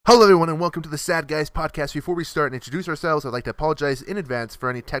Hello everyone and welcome to the Sad Guys podcast. Before we start and introduce ourselves, I'd like to apologize in advance for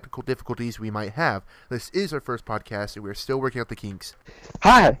any technical difficulties we might have. This is our first podcast and we're still working out the kinks.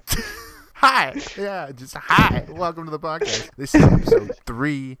 Hi. Hi! Yeah, just hi! Welcome to the podcast. This is episode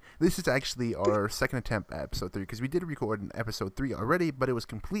 3. This is actually our second attempt at episode 3 because we did record an episode 3 already, but it was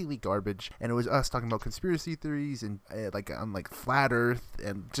completely garbage. And it was us talking about conspiracy theories and on flat earth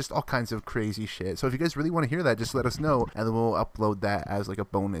and just all kinds of crazy shit. So if you guys really want to hear that, just let us know and then we'll upload that as like a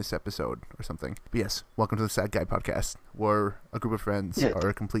bonus episode or something. But yes, welcome to the Sad Guy podcast. We're a group of friends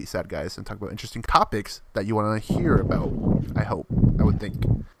are complete sad guys and talk about interesting topics that you want to hear about, I hope. I would think.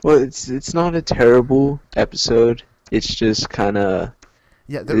 Well, it's not a terrible episode. It's just kind of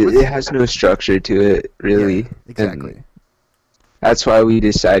it has no structure to it, really. Yeah, exactly. And that's why we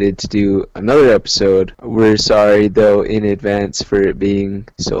decided to do another episode. We're sorry though in advance for it being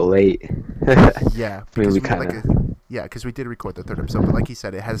so late. Yeah, because we did record the third episode, but like he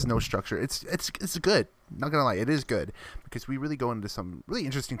said, it has no structure. It's good. Not gonna lie, it is good because we really go into some really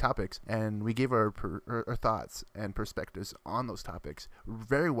interesting topics, and we gave our thoughts and perspectives on those topics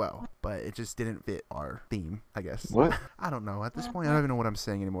very well. But it just didn't fit our theme, I guess. What? I don't know. At this point, I don't even know what I'm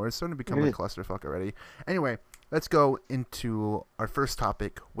saying anymore. It's starting to become a clusterfuck already. Anyway, let's go into our first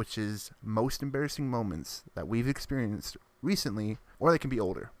topic, which is most embarrassing moments that we've experienced recently, or they can be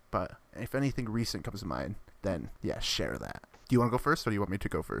older. But if anything recent comes to mind, then yeah, share that. Do you want to go first, or do you want me to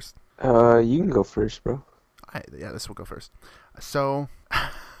go first? You can go first, bro. Yeah, this will go first. So,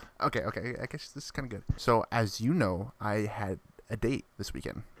 okay, I guess this is kind of good. So, as you know, I had a date this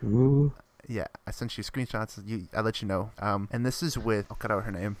weekend. Ooh. Yeah, I sent you screenshots. I let you know. And this is with, I'll cut out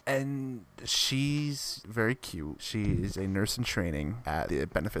her name. And she's very cute. She is a nurse in training at the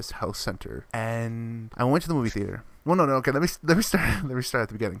Benefis Health Center. And I went to the movie theater. Well, no. Okay, let me start at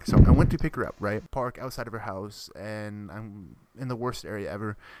the beginning. So I went to pick her up, right? Park outside of her house, and I'm in the worst area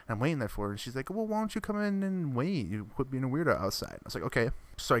ever. And I'm waiting there for her, and she's like, "Well, why don't you come in and wait? You quit being a weirdo outside." I was like, "Okay."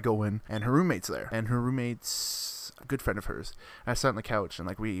 So I go in, and her roommate's there, and her roommate's a good friend of hers. I sat on the couch, and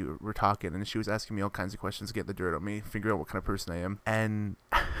we were talking, and she was asking me all kinds of questions to get the dirt on me, figure out what kind of person I am, and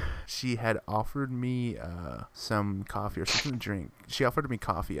she had offered me some coffee or something to drink. She offered me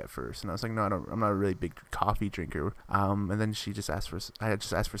coffee at first, and I was like, "No, I'm not a really big coffee drinker." And then she just I had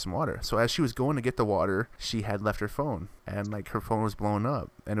just asked for some water. So as she was going to get the water, she had left her phone, and her phone was blowing up,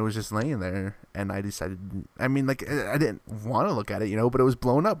 and it was just laying there. And I decided, I didn't want to look at it, but it was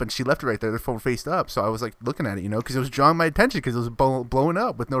blown up, and she left it right there. The phone faced up, so I was looking at it, because it was drawing my attention because it was blowing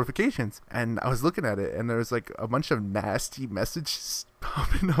up with notifications, and I was looking at it, and there was a bunch of nasty messages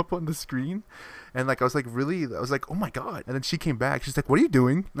popping up on the screen, and I was like, "Oh my god!" And then she came back. She's like, "What are you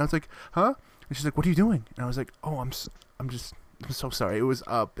doing?" And I was like, "Huh?" And she's like, "What are you doing?" And I was like, "Oh, I'm so sorry. It was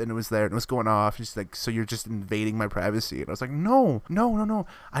up and it was there and it was going off." And she's like, "So you're just invading my privacy?" And I was like, No.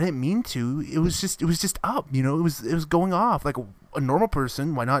 I didn't mean to. It was just up. It was going off like a normal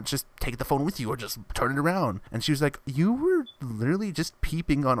person. Why not just take the phone with you or just turn it around? And she was like, "You were literally just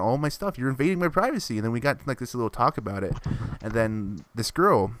peeping on all my stuff. You're invading my privacy." And then we got this little talk about it. And then this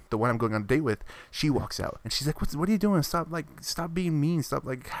girl, the one I'm going on a date with, she walks out and she's like, "What are you doing? Stop being mean. Stop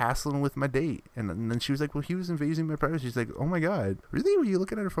hassling with my date." And then she was like, "Well, he was invading my privacy." She's like, "Oh my god, really? Were you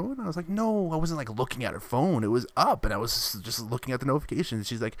looking at her phone?" And I was like, "No, I wasn't looking at her phone. It was up and I was just looking at the notifications."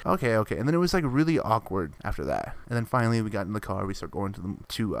 She's like, Okay. And then it was really awkward after that. And then finally we got in the car. We started going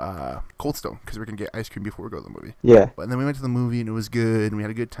to Cold Stone because we're gonna get ice cream before we go to the movie. Yeah. And then we went to the movie and it was good and we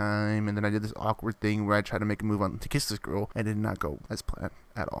had a good time. And then I did this awkward thing where I tried to make a move on to kiss this girl and it did not go as planned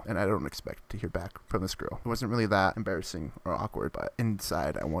at all. And I don't expect to hear back from this girl. It wasn't really that embarrassing or awkward, but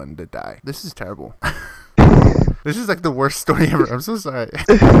inside I wanted to die. This is terrible. This is the worst story ever. I'm so sorry.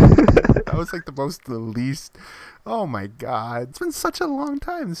 That was the least. Oh my god. It's been such a long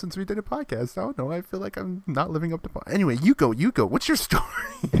time since we did a podcast. I don't know. I feel like I'm not living up to... Anyway, you go. What's your story?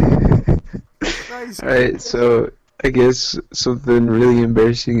 Alright, so I guess something really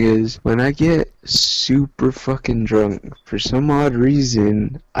embarrassing is when I get super fucking drunk, for some odd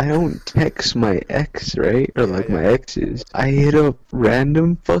reason, I don't text my ex, right? Or my exes. I hit up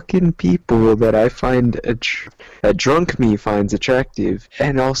random fucking people that I find that drunk me finds attractive,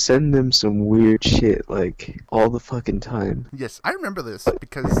 and I'll send them some weird shit all the fucking time. Yes, I remember this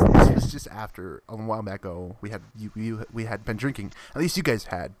because this was just after a while back ago. We had been drinking. At least you guys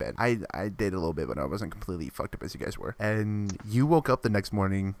had been. I did a little bit, but I wasn't completely fucked up as you guys were. And you woke up the next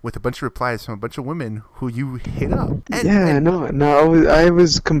morning with a bunch of replies from a bunch of women who you hit up. I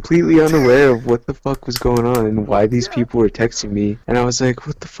was completely unaware of what the fuck was going on and why these people were texting me. And I was like,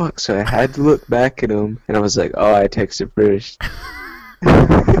 what the fuck? So I had to look back at them, and I was like, oh, I texted first.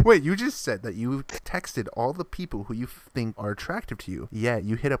 Wait, you just said that you texted all the people who you think are attractive to you. Yeah,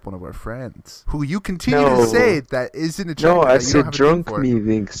 you hit up one of our friends who you continue to say that isn't attractive. No, I that you don't said have a thing drunk for.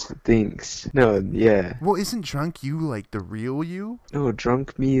 me thinks. No, yeah. Well, isn't drunk you like the real you? No,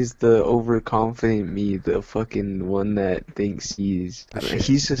 drunk me is the overconfident me, the fucking one that thinks he's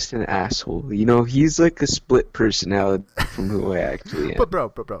just an asshole. You know, he's like a split personality from who I actually am. But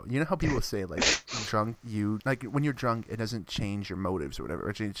bro, you know how people say like drunk you, like when you're drunk, it doesn't change your motives or whatever.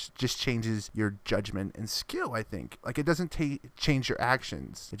 It just changes your judgment and skill. I think like it doesn't change your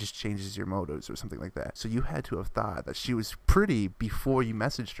actions. It just changes your motives or something like that. So you had to have thought that she was pretty before you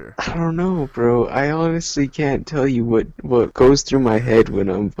messaged her. I don't know, bro. I honestly can't tell you what goes through my head when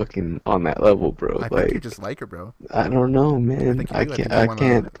I'm fucking on that level, bro. I think you just like her, bro. I don't know, man. I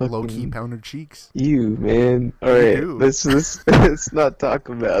can't fucking low key pound her cheeks. You, man. All right, let's not talk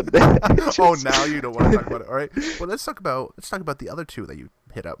about that. Oh, now you don't want to talk about it. All right. Well, let's talk about the other two that you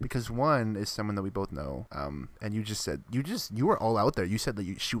hit up, because one is someone that we both know, and you just said you were all out there. You said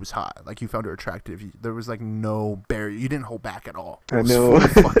that she was hot, like you found her attractive. There was like no barrier. You didn't hold back at all. I know.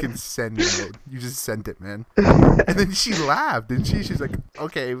 Fucking send mode. You just sent it, man. And then she laughed, didn't she? She's like,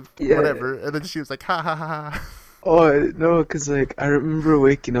 okay, whatever. And then she was like, ha ha ha ha. Oh, no, because, like, I remember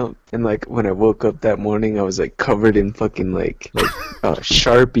waking up, and, like, when I woke up that morning, I was, like, covered in fucking, like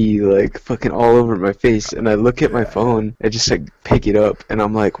Sharpie, like, fucking all over my face, and I look at my phone, I just, like, pick it up, and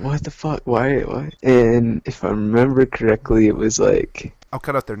I'm like, what the fuck, why? And if I remember correctly, it was, like... I'll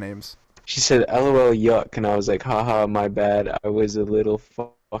cut out their names. She said, LOL, yuck, and I was like, haha, my bad, I was a little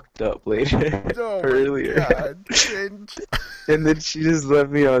fucked up later, earlier. God, cringe. And then she just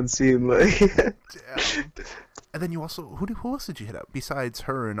left me on scene, like... Damn. And then you also, who else did you hit up besides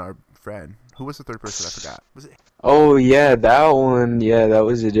her and our friend? Who was the third person? I forgot. Was it? Oh yeah, that one. Yeah, that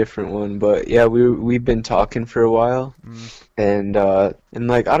was a different one. But yeah, we've been talking for a while, and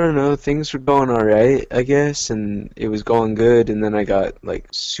like I don't know, things were going all right, I guess, and it was going good. And then I got like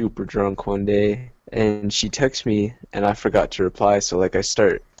super drunk one day, and she texted me, and I forgot to reply. So like I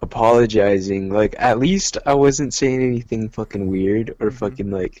start apologizing. Like at least I wasn't saying anything fucking weird or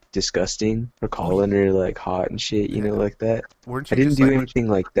fucking like disgusting or calling her like hot and shit, you know, like that. Weren't you I didn't just, do like, anything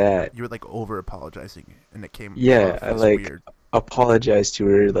like that. You were like over apologizing, and it came. Yeah, off I as like weird. apologized to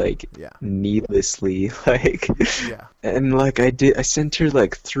her like needlessly, like and like I sent her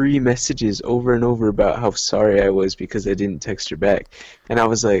like 3 messages over and over about how sorry I was because I didn't text her back. And I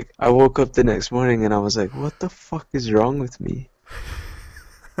was like, I woke up the next morning and I was like, what the fuck is wrong with me?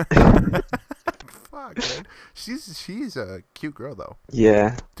 Fuck, man. She's a cute girl though.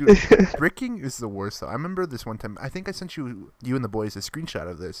 Yeah. Dude, bricking is the worst though. I remember this one time. I think I sent you and the boys a screenshot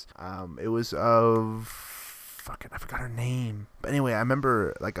of this. It was of fucking, I forgot her name. But anyway, I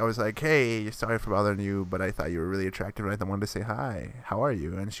remember like I was like, hey, sorry for bothering you, but I thought you were really attractive and I wanted to say hi. How are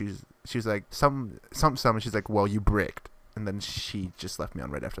you? And she was like some. And she's like, well, you bricked. And then she just left me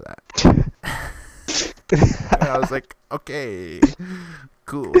on right after that. And I was like, okay,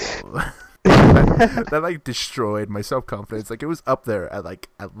 cool. that like destroyed my self-confidence. Like it was up there at like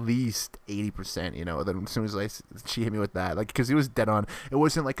at least 80%, you know. Then as soon as she hit me with that, like, because it was dead on. It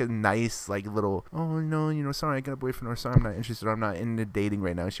wasn't like a nice like little, oh no, you know, sorry I got a boyfriend, or sorry I'm not interested, or I'm not into dating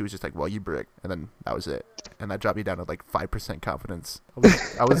right now. She was just like, well, you brick. And then that was it. And that dropped me down to like 5% confidence.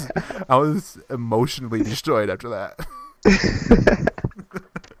 I was emotionally destroyed after that.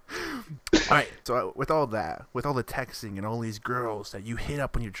 Alright, so with all that, with all the texting and all these girls that you hit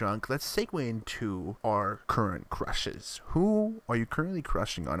up when you're drunk, let's segue into our current crushes. Who are you currently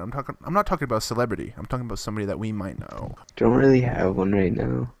crushing on? I'm not talking about celebrity. I'm talking about somebody that we might know. Don't really have one right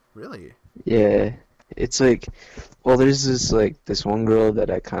now. Really? Yeah. It's like, well, there's this one girl that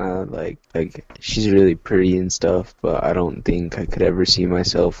I kind of like she's really pretty and stuff, but I don't think I could ever see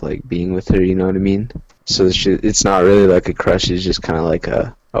myself like being with her, you know what I mean? So it's not really like a crush, it's just kind of like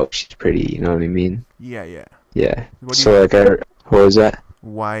oh, she's pretty, you know what I mean? Yeah. Yeah. So like what was that?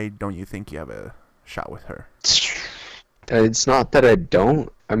 Why don't you think you have a shot with her? It's not that I don't.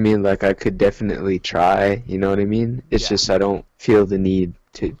 I mean, like I could definitely try, you know what I mean? It's just I don't feel the need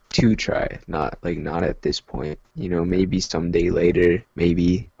to try, not at this point, you know, maybe someday later,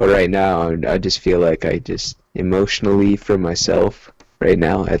 maybe, but right now I just feel like I just emotionally for myself right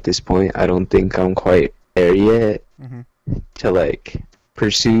now at this point I don't think I'm quite there yet to like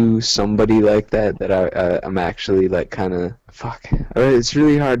pursue somebody like that I'm actually like kind of it's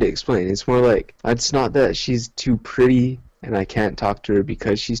really hard to explain. It's more like it's not that she's too pretty and I can't talk to her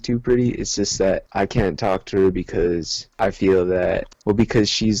because she's too pretty. It's just that I can't talk to her because I feel that, well, because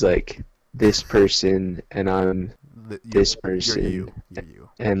she's like this person and I'm this person. You're you.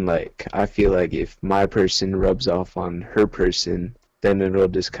 And like I feel like if my person rubs off on her person, then it'll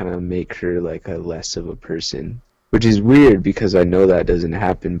just kind of make her like a less of a person. Which is weird because I know that doesn't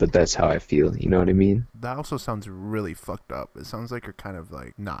happen, but that's how I feel. You know what I mean? That also sounds really fucked up. It sounds like you're kind of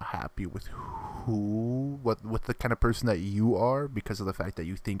like not happy with with the kind of person that you are because of the fact that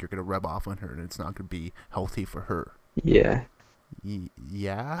you think you're gonna rub off on her and it's not gonna be healthy for her. Yeah.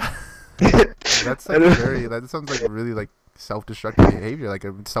 Yeah. That sounds like really like self-destructive behavior, like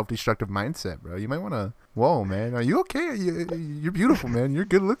a self-destructive mindset, bro. You might want to. Whoa, man, are you okay? You're beautiful, man. You're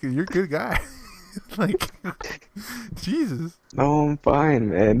good looking. You're a good guy. Like, Jesus. No, I'm fine,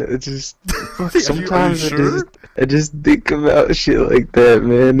 man. It just sometimes sure? I just think about shit like that,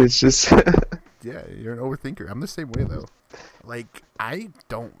 man. It's just yeah, you're an overthinker. I'm the same way though. Like, I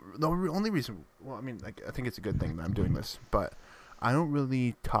don't. The only reason. Well, I mean, like, I think it's a good thing that I'm doing this, but I don't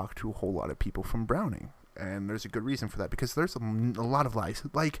really talk to a whole lot of people from Browning. And there's a good reason for that, because there's a lot of lies.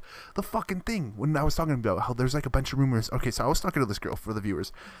 Like, the fucking thing, when I was talking about how there's like a bunch of rumors. Okay, so I was talking to this girl, for the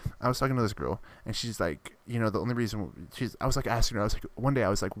viewers. I was talking to this girl, and she's like, you know, the only reason I was like asking her, I was like, one day I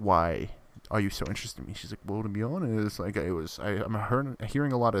was like, why are you so interested in me? She's like, well, to be honest, like, I'm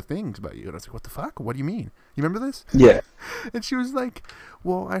hearing a lot of things about you. And I was like, what the fuck? What do you mean? You remember this? Yeah. And she was like,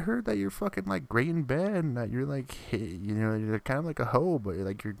 well, I heard that you're fucking like great in bed, and that you're like, hey, you know, you're kind of like a hoe, but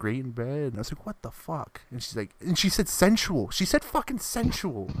you're great in bed. And I was like, what the fuck? And she's like, and she said sensual. She said fucking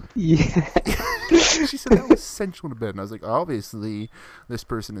sensual. Yeah. She said that was sensual in bed. And I was like, obviously, this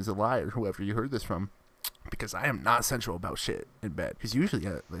person is a liar, whoever you heard this from. Because I am not sensual about shit in bed. Because usually,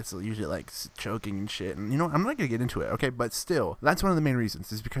 it's usually like choking and shit. And, you know, I'm not going to get into it, okay? But still, that's one of the main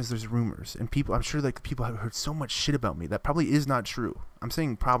reasons, is because there's rumors. And people, I'm sure like people have heard so much shit about me that probably is not true. I'm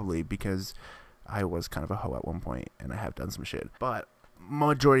saying probably because I was kind of a hoe at one point and I have done some shit. But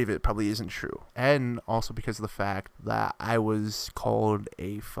majority of it probably isn't true. And also because of the fact that I was called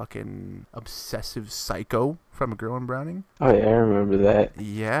a fucking obsessive psycho from a girl in Browning. Oh, yeah, I remember that.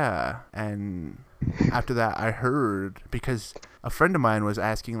 Yeah. And after that, I heard, because a friend of mine was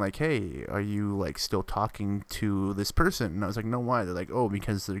asking, like, hey, are you, like, still talking to this person? And I was like, no, why? They're like, oh,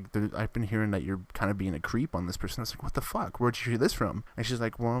 because I've been hearing that you're kind of being a creep on this person. I was like, what the fuck? Where'd you hear this from? And she's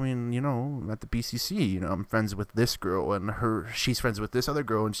like, well, I mean, you know, at the BCC, you know, I'm friends with this girl, and she's friends with this other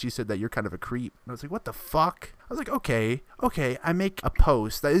girl, and she said that you're kind of a creep. And I was like, what the fuck? I was like, okay, I make a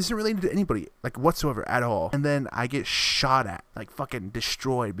post that isn't related to anybody, like, whatsoever at all. And then I get shot at, like, fucking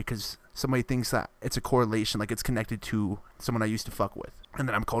destroyed, because somebody thinks that it's a correlation, like it's connected to someone I used to fuck with. And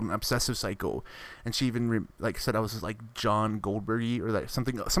then I'm called an obsessive psycho. And she even said I was like John Goldberg-y, or like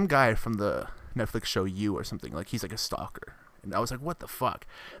something, some guy from the Netflix show You or something. Like, he's like a stalker. And I was like, what the fuck?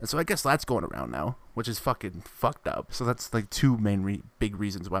 And so I guess that's going around now, which is fucking fucked up. So that's like two main big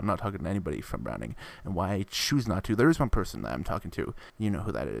reasons why I'm not talking to anybody from Browning, and why I choose not to. There is one person that I'm talking to. You know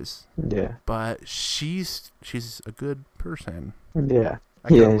who that is. Yeah. But she's a good person. Yeah.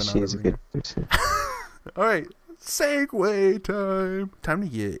 Yeah, she's a good person. All right. Segue time. Time to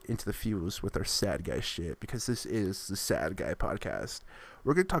get into the feels with our sad guy shit, because this is the Sad Guy Podcast.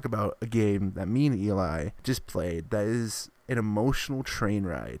 We're going to talk about a game that me and Eli just played that is an emotional train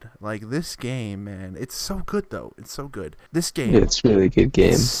ride. Like, this game, man, it's so good, though. It's so good. This game. It's a really good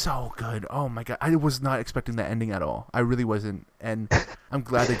game. It's so good. Oh, my God. I was not expecting that ending at all. I really wasn't. And I'm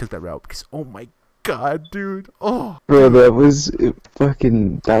glad they took that route, because, oh, my God, dude. Oh. Bro, that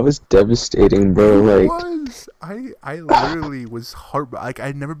was devastating, bro. It like, was. I literally was Like,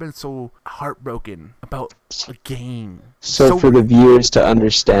 I'd never been so heartbroken about a game. So for the viewers to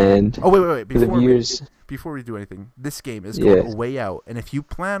understand. Oh, wait. Before we do anything, this game is called A Way Out, and if you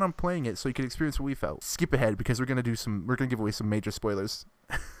plan on playing it so you can experience what we felt, skip ahead, because we're gonna give away some major spoilers.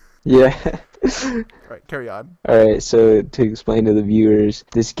 Yeah. Alright, carry on. Alright, so to explain to the viewers,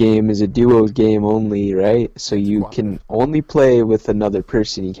 this game is a duo game only, right? So you can only play with another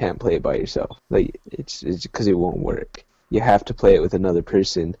person, you can't play it by yourself. Like, it's because it won't work. You have to play it with another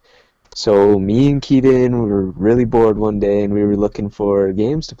person. So me and Keaton were really bored one day, and we were looking for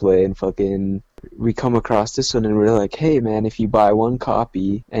games to play, and we come across this one, and we're like, hey man, if you buy one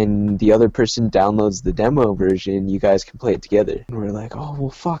copy and the other person downloads the demo version, you guys can play it together. And we're like, oh well,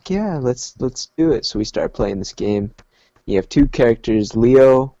 fuck yeah, let's do it. So we start playing this game. You have two characters,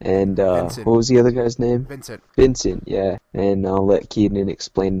 Leo and what was the other guy's name? Vincent, yeah. And I'll let Keaton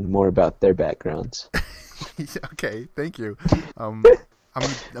explain more about their backgrounds. Okay, thank you. I'm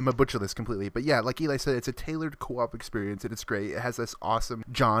gonna butcher this completely, but yeah, like Eli said, it's a tailored co-op experience, and it's great. It has this awesome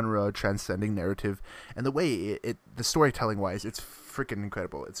genre transcending narrative, and the way the storytelling wise, it's freaking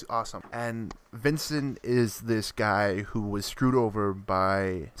incredible. It's awesome. And Vincent is this guy who was screwed over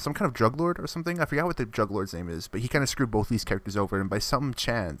by some kind of drug lord or something. I forgot what the drug lord's name is, but he kind of screwed both these characters over, and by some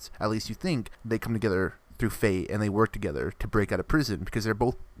chance, at least you think, they come together through fate, and they work together to break out of prison because they're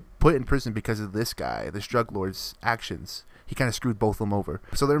both put in prison because of this drug lord's actions. He kind of screwed both of them over.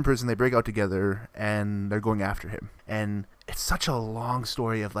 So they're in prison, they break out together, and they're going after him. And it's such a long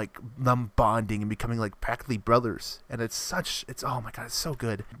story of like them bonding and becoming like practically brothers. And it's oh my god, it's so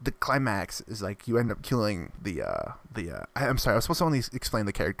good. The climax is like you end up killing I'm sorry, I was supposed to only explain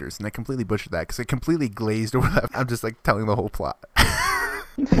the characters, and I completely butchered that because I completely glazed over that. I'm just like telling the whole plot.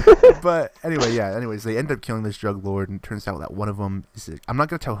 But anyways, they end up killing this drug lord, and it turns out that one of them I'm not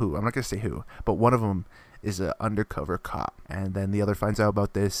gonna tell who, I'm not gonna say who, but one of them is an undercover cop, and then the other finds out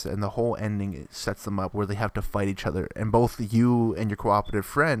about this, and the whole ending sets them up where they have to fight each other, and both you and your cooperative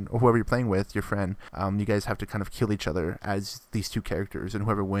friend, or whoever you're playing with, your friend, you guys have to kind of kill each other as these two characters, and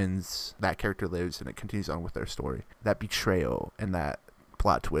whoever wins, that character lives, and it continues on with their story. That betrayal and that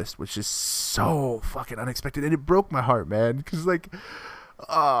plot twist was just so fucking unexpected, and it broke my heart, man, because like,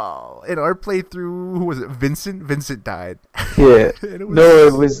 oh, in our playthrough, who was it? Vincent died. Yeah. It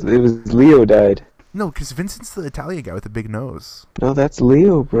was Leo died. No, because Vincent's the Italian guy with the big nose. No, that's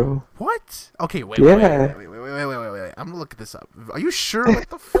Leo, bro. What? Okay, wait. I'm gonna look this up. Are you sure? What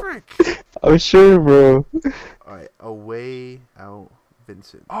the frick? I'm sure, bro. Alright, away out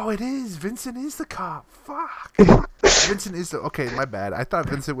Vincent. Oh, it is. Vincent is the cop. Fuck. Vincent is the... Okay, my bad. I thought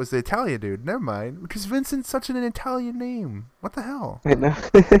Vincent was the Italian dude. Never mind. Because Vincent's such an Italian name. What the hell? I know.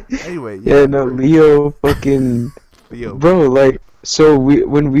 Anyway, yeah. Yeah, no, Leo fucking... Leo. Bro, like... So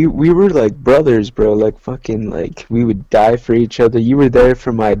when we were like brothers, bro, like fucking like we would die for each other. You were there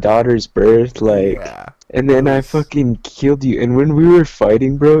for my daughter's birth, like, yeah. And then I fucking killed you. And when we were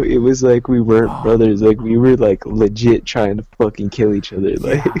fighting, bro, it was like we weren't brothers. Like we were like legit trying to fucking kill each other.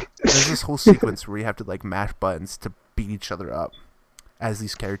 Like there's this whole sequence where you have to like mash buttons to beat each other up as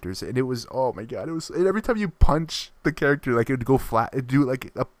these characters, and it was, oh my god, and every time you punch the character, like it would go flat, it'd do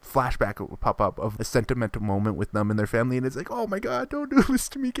like a flashback would pop up of a sentimental moment with them and their family, and it's like, oh my god, don't do this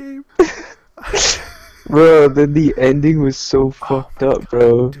to me, game. Bro, then the ending was so fucked up,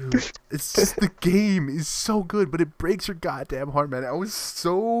 bro. Dude, it's just, the game is so good, but it breaks your goddamn heart, man. I was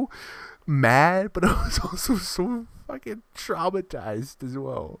so mad, but I was also so fucking traumatized as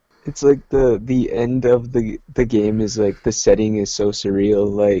well. It's like the end of the game is like the setting is so surreal,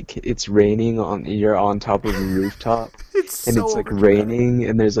 like it's raining you're on top of a rooftop it's like raining,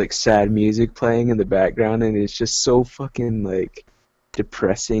 and there's like sad music playing in the background, and it's just so fucking like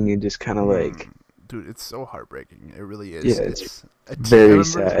depressing and just kind of like, dude, it's so heartbreaking. It really is. Yeah, it's very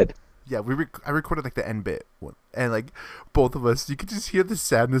sad. Yeah, I recorded like the end bit, and like both of us, you could just hear the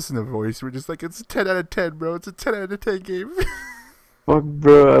sadness in the voice. We're just like, it's a 10 out of 10, bro. It's a 10 out of 10 game. Fuck,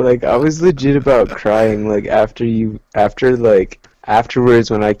 bro, like I was legit about crying, like afterwards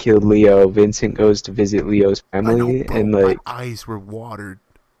when I killed Leo, Vincent goes to visit Leo's family, and like my eyes were watered.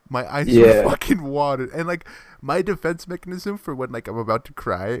 My eyes were fucking watered, and like my defense mechanism for when like I'm about to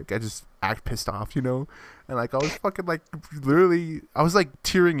cry, I just act pissed off, you know, and like I was fucking like literally, I was like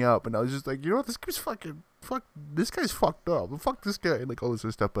tearing up, and I was just like, you know what, this guy's fucked up, fuck this guy, and like all this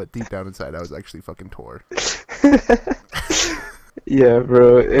other stuff, but deep down inside, I was actually fucking tore. Yeah,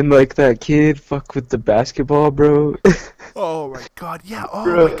 bro, and like that kid fuck with the basketball, bro. Oh my god, yeah,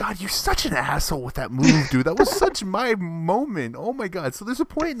 bro. My god, you're such an asshole with that move, dude. That was such my moment. Oh my god. So there's a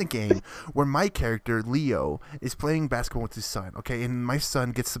point in the game where my character, Leo, is playing basketball with his son, okay, and my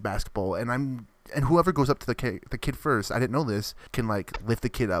son gets the basketball, and whoever goes up to the kid first, I didn't know this, can like lift the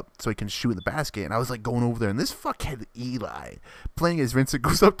kid up so he can shoot in the basket. And I was like going over there, and this fuckhead Eli, playing as Vincent,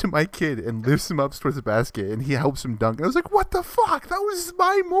 goes up to my kid and lifts him up towards the basket, and he helps him dunk. And I was like, what the fuck? That was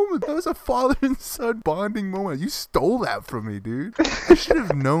my moment. That was a father and son bonding moment. You stole that from me, dude. I should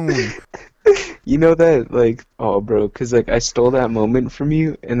have known. You know that, like, oh, bro, because, like, I stole that moment from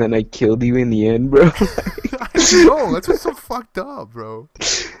you, and then I killed you in the end, bro. I know, that's what's so fucked up, bro.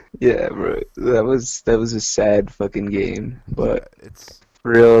 Yeah, bro, that was a sad fucking game, but yeah, it's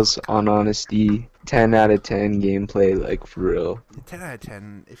for reals, on honesty, 10 out of 10 gameplay, like, for real. 10 out of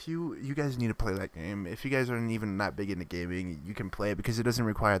 10. If you guys need to play that game, if you guys aren't even that big into gaming, you can play it because it doesn't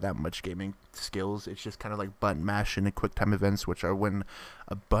require that much gaming skills. It's just kind of like button mashing and quick time events, which are when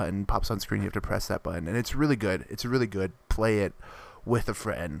a button pops on screen, you have to press that button, and it's really good. It's really good. Play it with a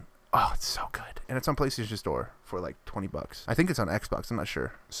friend. Oh, it's so good. And it's on PlayStation Store for like $20. I think it's on Xbox. I'm not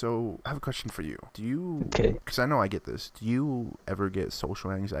sure. So I have a question for you. Do you... Okay. Because I know I get this. Do you ever get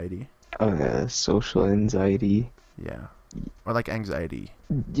social anxiety? Oh, yeah, social anxiety. Yeah. Or like anxiety.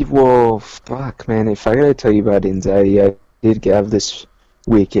 Well, fuck, man. If I gotta tell you about anxiety, I did have this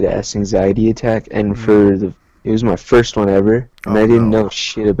wicked-ass anxiety attack, and it was my first one ever, and I didn't know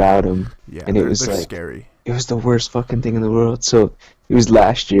shit about them. Yeah, and it was they're like scary. it was the worst fucking thing in the world. So it was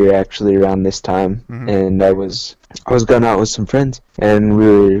last year actually around this time, Mhm. and I was going out with some friends, and we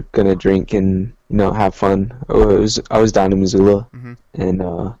were gonna drink and have fun. I was down in Missoula, Mhm.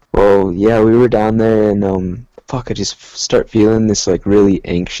 and well, yeah, we were down there, and fuck, I just start feeling this like really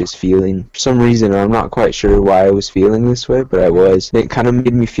anxious feeling for some reason. I'm not quite sure why I was feeling this way, but I was. And it kind of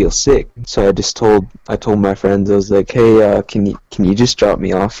made me feel sick. So I told my friends, I was like, hey, can you just drop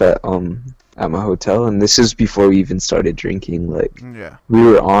me off at my hotel? And this is before we even started drinking. Like, Yeah. we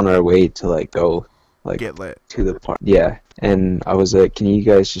were on our way to like go like Get lit. to the park. Yeah. And I was like, can you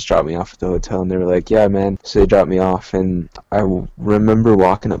guys just drop me off at the hotel? And they were like, yeah, man. So they dropped me off, and remember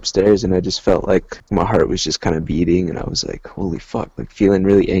walking upstairs, and I just felt like my heart was just kind of beating, and I was like, holy fuck, like feeling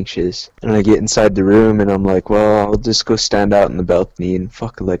really anxious. And I get inside the room, and I'm like, well, I'll just go stand out in the balcony, and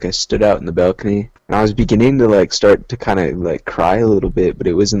fuck, like I stood out in the balcony, and I was beginning to like start to kind of like cry a little bit, but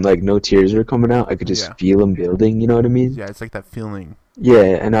it wasn't like no tears were coming out. I could just feel them building, you know what I mean? Yeah, it's like that feeling.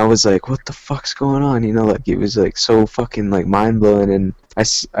 Yeah, and I was like, what the fuck's going on? Like it was like so fucking like mind-blowing, and I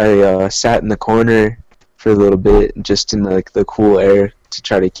sat in the corner for a little bit just in like the cool air to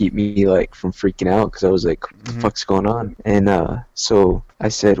try to keep me like from freaking out, because I was like, what the fuck's going on? And so I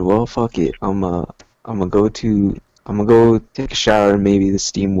said, well, fuck it. I'm gonna go take a shower, and maybe the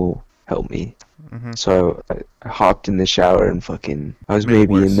steam will help me. Mhm. So I hopped in the shower, and fucking I was Made it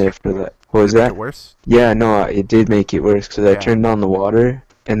maybe worse. in there for that. What was Did it make that? it worse? Yeah, no, it did make it worse, because I Yeah. turned on the water,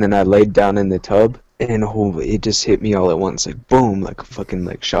 and then I laid down in the tub, and it just hit me all at once, like boom, like a fucking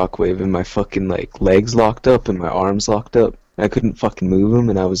like shockwave, and my fucking like legs locked up and my arms locked up. I couldn't fucking move them,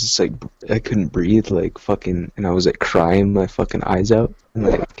 and I was just like, I couldn't breathe, like fucking, and I was like crying my fucking eyes out, and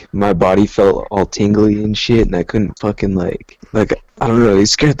like my body felt all tingly and shit, and I couldn't fucking like I don't know, it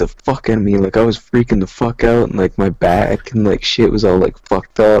scared the fuck out of me. Like I was freaking the fuck out, and like my back and like shit was all like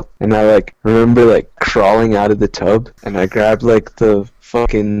fucked up, and I like remember like crawling out of the tub, and I grabbed the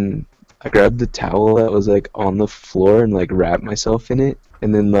towel that was like on the floor and like wrapped myself in it,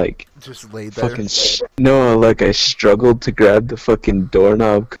 and then like Just laid there. fucking no, like I struggled to grab the fucking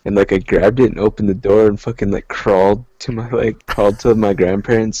doorknob, and like I grabbed it and opened the door, and fucking like crawled to my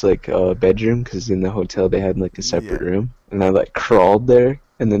grandparents' like bedroom, because in the hotel they had like a separate room, and I like crawled there,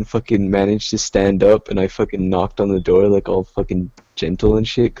 and then fucking managed to stand up, and I fucking knocked on the door like all fucking gentle and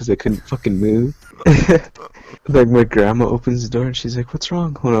shit, because I couldn't fucking move. Like my grandma opens the door, and she's like, what's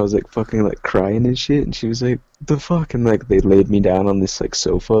wrong? When I was like fucking like crying and shit, and she was like, the fuck? And like they laid me down on this like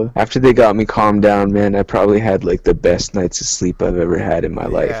sofa. After they got me calmed down, man, I probably had like the best nights of sleep I've ever had in my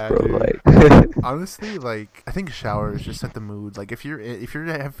life, bro. Dude. Like Honestly, like I think showers just set the mood. Like if you're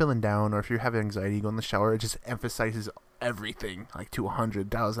feeling down, or if you're having anxiety, go in the shower. It just emphasizes everything like to 100,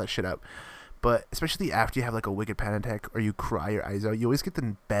 dials that shit up. But especially after you have like a wicked panic attack, or you cry your eyes out, you always get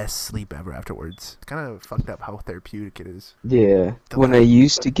the best sleep ever afterwards. It's kind of fucked up how therapeutic it is. yeah. When I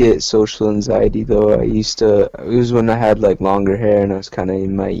used to get social anxiety though, it was when I had like longer hair, and I was kind of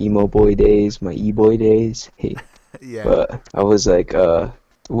in my emo boy days, my e-boy days. Hey. Yeah. But I was like,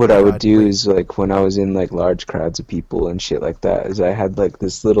 what I would do is like when I was in like large crowds of people and shit like that, is I had like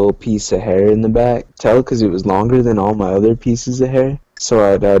this little piece of hair in the back. Because it was longer than all my other pieces of hair. So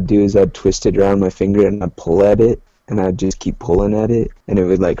what I'd do is I'd twist it around my finger, and I'd pull at it, and I'd just keep pulling at it, and it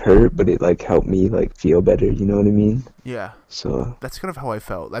would like hurt, but it like helped me like feel better, you know what I mean? Yeah. So That's kind of how I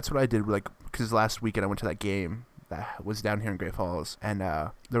felt. That's what I did, like, because last weekend I went to that game that was down here in Great Falls, and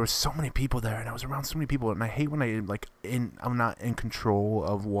there was so many people there, and I was around so many people, and I hate when I'm not in control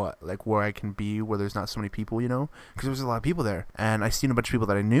of where I can be, where there's not so many people, because there was a lot of people there, and I seen a bunch of people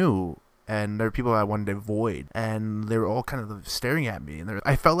that I knew, and there were people I wanted to avoid, and they were all kind of staring at me, and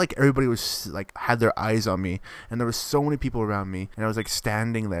I felt like everybody was like had their eyes on me, and there was so many people around me, and I was like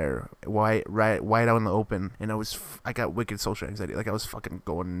standing there wide out in the open, and I got wicked social anxiety. Like I was fucking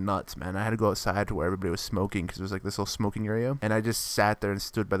going nuts, man. I had to go outside to where everybody was smoking, because it was like this little smoking area, and I just sat there and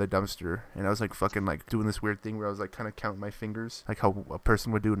stood by the dumpster, and I was like fucking like doing this weird thing where I was like kind of counting my fingers, like how a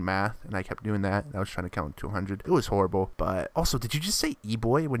person would do in math, and I kept doing that, and I was trying to count to 100. It was horrible. But also, did you just say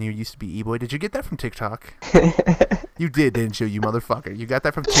e-boy when you used to be e-boy? Did you get that from TikTok? You did, didn't you, you motherfucker? You got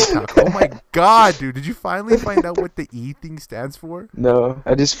that from TikTok. Oh my god, dude. Did you finally find out what the E thing stands for? no,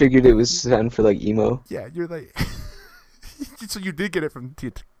 I just figured it was stand for like emo. Yeah, you're like... So you did get it from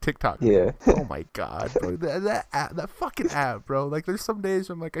TikTok. Yeah. Oh my god, bro. That app, that fucking app, bro. Like there's some days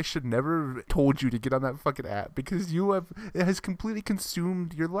where I'm like, I should never have told you to get on that fucking app, because it has completely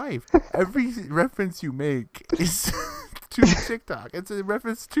consumed your life. Every reference you make is to TikTok. It's a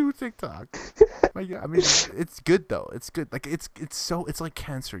reference to TikTok. Like, I mean, it's good though. It's good. Like it's like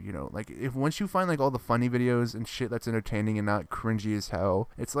cancer, you know. Like if once you find like all the funny videos and shit that's entertaining and not cringy as hell,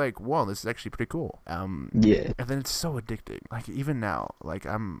 it's like, whoa, this is actually pretty cool. Yeah. And then it's so addicting. Like even now, like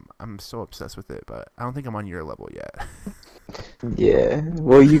I'm so obsessed with it, but I don't think I'm on your level yet. Yeah.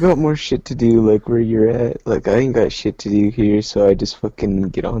 Well, you got more shit to do, like where you're at. Like I ain't got shit to do here, so I just fucking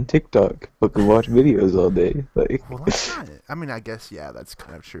get on TikTok, fucking watch videos all day. Like. Well, that's not it. I mean, I guess yeah, that's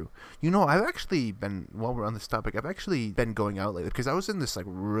kind of true. You know, I've actually been while we're on this topic, I've actually been going out lately because I was in this like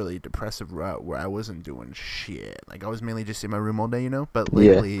really depressive rut where I wasn't doing shit. Like I was mainly just in my room all day, you know. But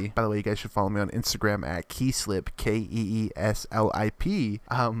lately, by the way, you guys should follow me on Instagram at Keeslip KEESLIP.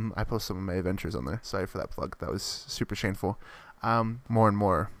 I post some of my adventures on there. Sorry for that plug. That was super shameful. More and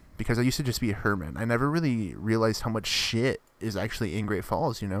more because I used to just be a hermit. I never really realized how much shit is actually in Great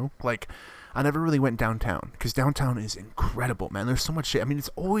Falls, you know? Like I never really went downtown because downtown is incredible, man. There's so much shit. I mean, it's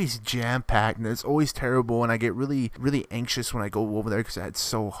always jam-packed and it's always terrible, and I get really, really anxious when I go over there because it's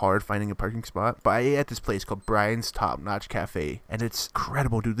so hard finding a parking spot. But I ate at this place called Brian's Top Notch Cafe, and it's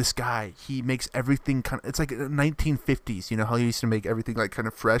incredible, dude. This guy, he makes everything kind of, it's like 1950s, you know how he used to make everything like kind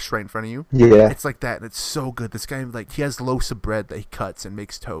of fresh right in front of you? Yeah. It's like that, and it's so good. This guy, like, he has loaves of bread that he cuts and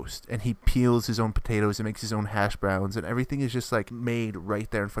makes toast, and he peels his own potatoes and makes his own hash browns, and everything is just like made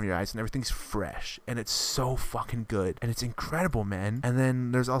right there in front of your eyes, and everything's fresh, and it's so fucking good, and it's incredible, man. And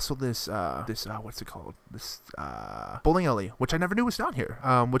then there's also this what's it called, this bowling alley, which I never knew was down here,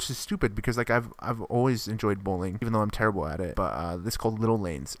 which is stupid because like I've always enjoyed bowling, even though I'm terrible at it. But this called Little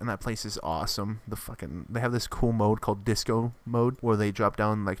Lanes, and that place is awesome. They have this cool mode called disco mode where they drop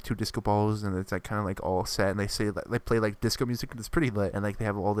down like 2 disco balls, and it's like kind of like all set, and they play like disco music, and it's pretty lit, and like they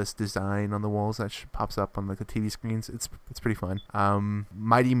have all this design on the walls that pops up on like the TV screens. It's pretty fun.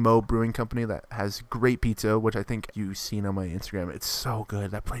 Mighty Mo Brewing Company that has great pizza, which I think you've seen on my Instagram. It's so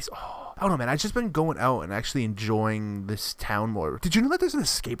good. That place, I don't know, man. I've just been going out and actually enjoying this town more. Did you know that there's an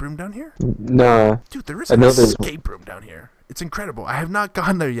escape room down here? Nah. Dude, there is an escape room down here. It's incredible. I have not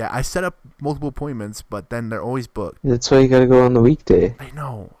gone there yet. I set up multiple appointments, but then they're always booked. That's why you gotta go on the weekday. I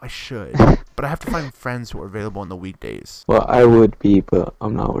know. I should. But I have to find friends who are available on the weekdays. Well, I would be, but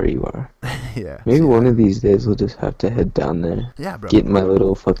I'm not where you are. Yeah. Maybe one of these days we'll just have to head down there. Yeah, bro. Get in my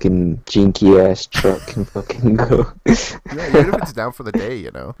little fucking jinky ass truck and fucking go. Yeah, even if it's down for the day,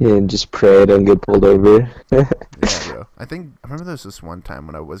 you know. Yeah, and just pray I don't get pulled over. Yeah, bro. I remember there was this one time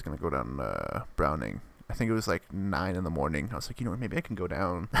when I was gonna go down Browning. I think it was like 9 in the morning. I was like, you know what, maybe I can go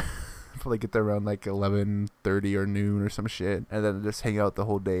down. Probably get there around like 11:30 or noon or some shit, and then just hang out the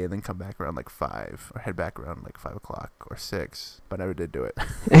whole day, and then come back around like 5, or head back around like 5 o'clock or 6. But I never did do it.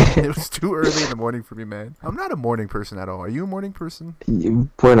 It was too early in the morning for me, man. I'm not a morning person at all. Are you a morning person?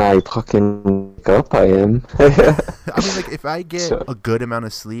 When I fucking wake up, I am. I mean, like if I get a good amount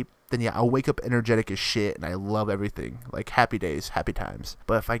of sleep, then yeah, I'll wake up energetic as shit, and I love everything. Like, happy days, happy times.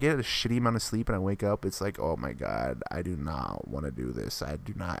 But if I get a shitty amount of sleep and I wake up, it's like, oh my god, I do not want to do this. I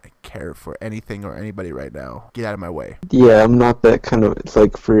do not care for anything or anybody right now. Get out of my way. Yeah, I'm not that kind of... It's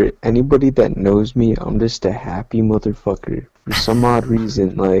like, for anybody that knows me, I'm just a happy motherfucker. For some odd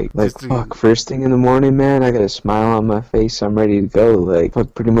reason, like fuck, first thing in the morning, man, I got a smile on my face, I'm ready to go. Like,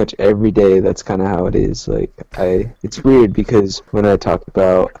 fuck, pretty much every day, that's kind of how it is. Like, it's weird because when I talk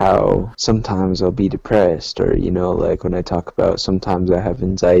about how sometimes I'll be depressed, or, you know, like, when I talk about sometimes I have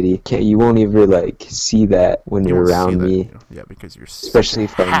anxiety, you won't even, like, see that when you're around me. You know? Yeah, because you're especially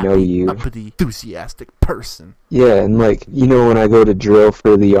if I know you. Uppity, enthusiastic person. Yeah, and, like, you know, when I go to drill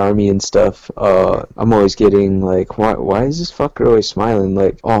for the army and stuff, I'm always getting, like, why is this fucker always smiling?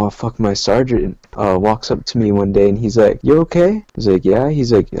 Like, oh fuck, my sergeant walks up to me one day and he's like, you okay? I was like, yeah.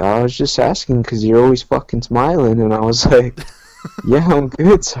 He's like, I was just asking because you're always fucking smiling. And I was like, yeah, I'm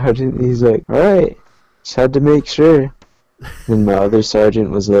good, sergeant. And he's like, alright, just had to make sure. And my other sergeant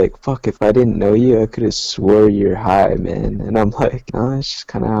was like, fuck, if I didn't know you, I could have swore you're high, man. And I'm like, no, that's just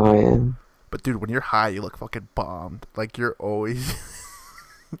kind of how I am. But dude, when you're high, you look fucking bombed. Like, you're always...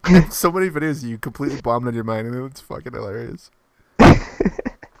 So many videos you completely bombed in your mind, and it's fucking hilarious.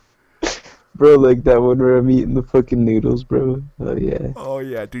 Bro, like that one where I'm eating the fucking noodles, bro. Oh yeah. Oh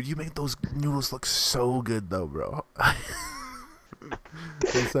yeah, dude, you made those noodles look so good though, bro.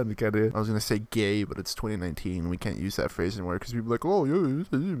 It sounded kind of... I was gonna say gay, but it's 2019. We can't use that phrase anymore because people are like, oh yeah.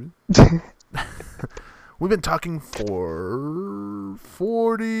 We've been talking for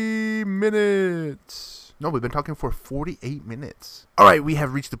 40 minutes. No, we've been talking for 48 minutes. All right, we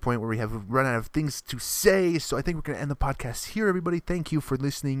have reached the point where we have run out of things to say, so I think we're going to end the podcast here, everybody. Thank you for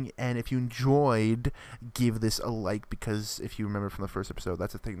listening, and if you enjoyed, give this a like, because if you remember from the first episode,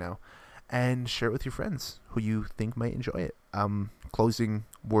 that's a thing now, and share it with your friends who you think might enjoy it. Closing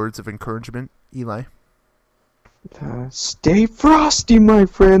words of encouragement. Eli. Stay frosty, my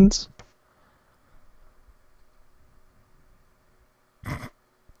friends.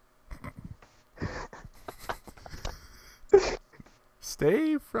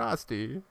 Stay frosty.